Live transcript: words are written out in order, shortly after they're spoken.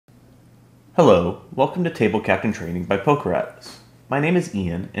Hello, welcome to TableCaptain Training by PokerAtlas. My name is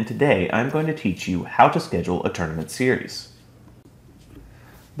Ian, and today I'm going to teach you how to schedule a tournament series.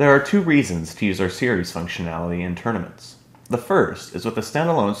 There are two reasons to use our series functionality in tournaments. The first is with a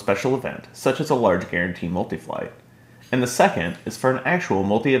standalone special event, such as a large guarantee multi-flight, and the second is for an actual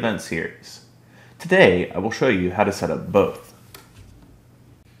multi-event series. Today, I will show you how to set up both.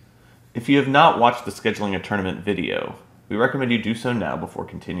 If you have not watched the Scheduling a Tournament video, we recommend you do so now before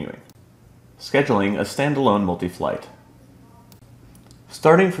continuing. Scheduling a standalone multi-flight.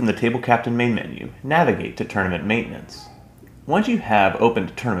 Starting from the TableCaptain main menu, navigate to Tournament Maintenance. Once you have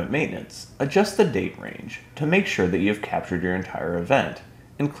opened Tournament Maintenance, adjust the date range to make sure that you have captured your entire event,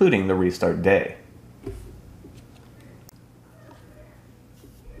 including the restart day.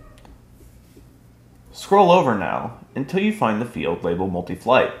 Scroll over now until you find the field labeled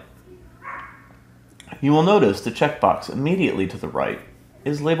Multi-Flight. You will notice the checkbox immediately to the right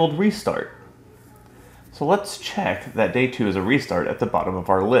is labeled Restart. So let's check that day 2 is a restart at the bottom of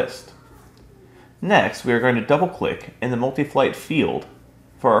our list. Next, we are going to double-click in the multi-flight field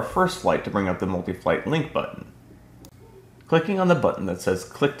for our first flight to bring up the multi-flight link button. Clicking on the button that says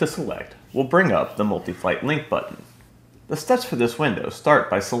Click to Select will bring up the multi-flight link button. The steps for this window start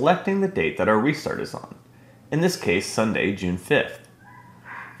by selecting the date that our restart is on, in this case Sunday, June 5th.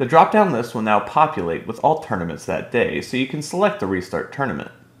 The drop-down list will now populate with all tournaments that day, so you can select the restart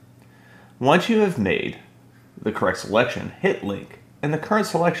tournament. Once you have made the correct selection, hit Link, and the current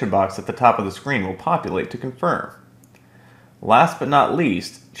selection box at the top of the screen will populate to confirm. Last but not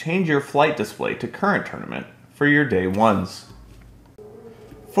least, change your flight display to Current Tournament for your day 1s.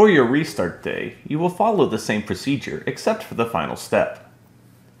 For your restart day, you will follow the same procedure except for the final step.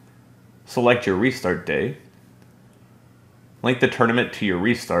 Select your restart day, link the tournament to your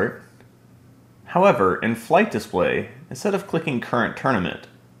restart. However, in Flight Display, instead of clicking Current Tournament,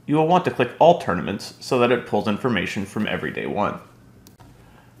 you will want to click All Tournaments so that it pulls information from every day 1.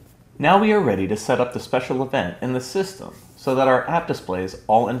 Now we are ready to set up the special event in the system so that our app displays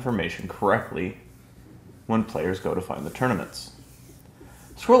all information correctly when players go to find the tournaments.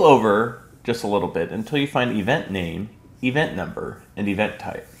 Scroll over just a little bit until you find Event Name, Event Number, and Event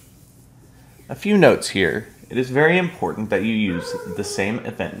Type. A few notes here. It is very important that you use the same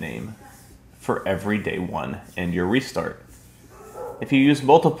event name for every day 1 and your restart. If you use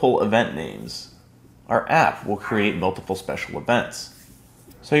multiple event names, our app will create multiple special events.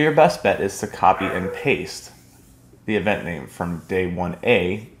 So your best bet is to copy and paste the event name from day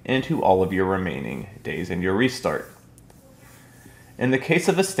 1A into all of your remaining days in your restart. In the case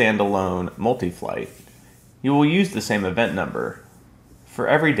of a standalone multi-flight, you will use the same event number for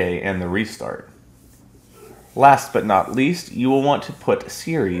every day and the restart. Last but not least, you will want to put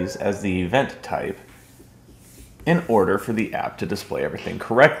series as the event type in order for the app to display everything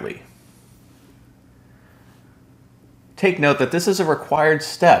correctly. Take note that this is a required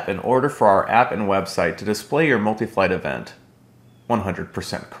step in order for our app and website to display your multi-flight event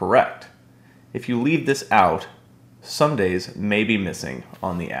 100% correct. If you leave this out, some days may be missing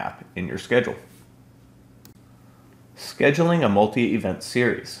on the app in your schedule. Scheduling a multi-event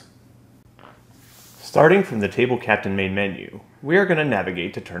series. Starting from the TableCaptain main menu, we are going to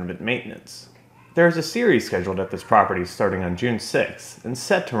navigate to Tournament Maintenance. There is a series scheduled at this property starting on June 6th and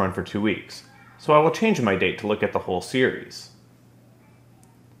set to run for 2 weeks, so I will change my date to look at the whole series.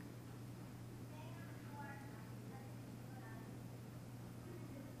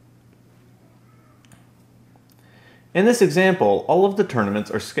 In this example, all of the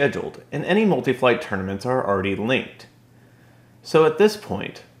tournaments are scheduled and any multi-flight tournaments are already linked. So at this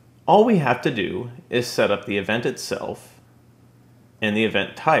point, all we have to do is set up the event itself and the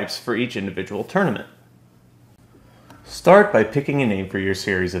event types for each individual tournament. Start by picking a name for your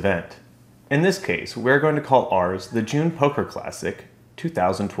series event. In this case, we're going to call ours the June Poker Classic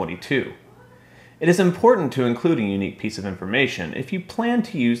 2022. It is important to include a unique piece of information if you plan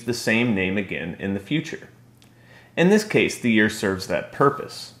to use the same name again in the future. In this case, the year serves that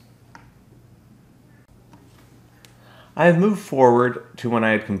purpose. I have moved forward to when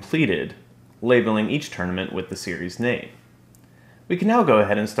I had completed labeling each tournament with the series name. We can now go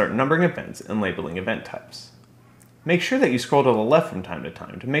ahead and start numbering events and labeling event types. Make sure that you scroll to the left from time to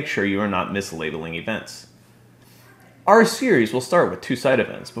time to make sure you are not mislabeling events. Our series will start with 2 side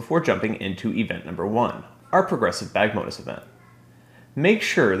events before jumping into event number 1, our progressive bag bonus event. Make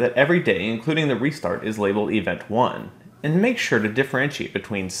sure that every day, including the restart, is labeled event 1, and make sure to differentiate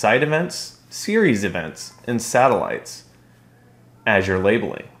between side events, series events, and satellites as you're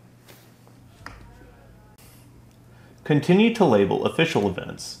labeling. Continue to label official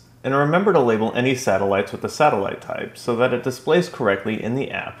events, and remember to label any satellites with the satellite type so that it displays correctly in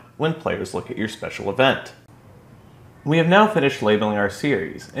the app when players look at your special event. We have now finished labeling our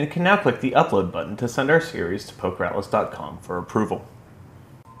series and can now click the Upload button to send our series to PokerAtlas.com for approval.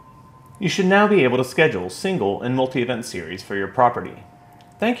 You should now be able to schedule single and multi-event series for your property.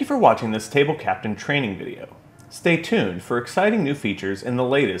 Thank you for watching this Table Captain training video. Stay tuned for exciting new features and the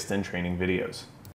latest in training videos.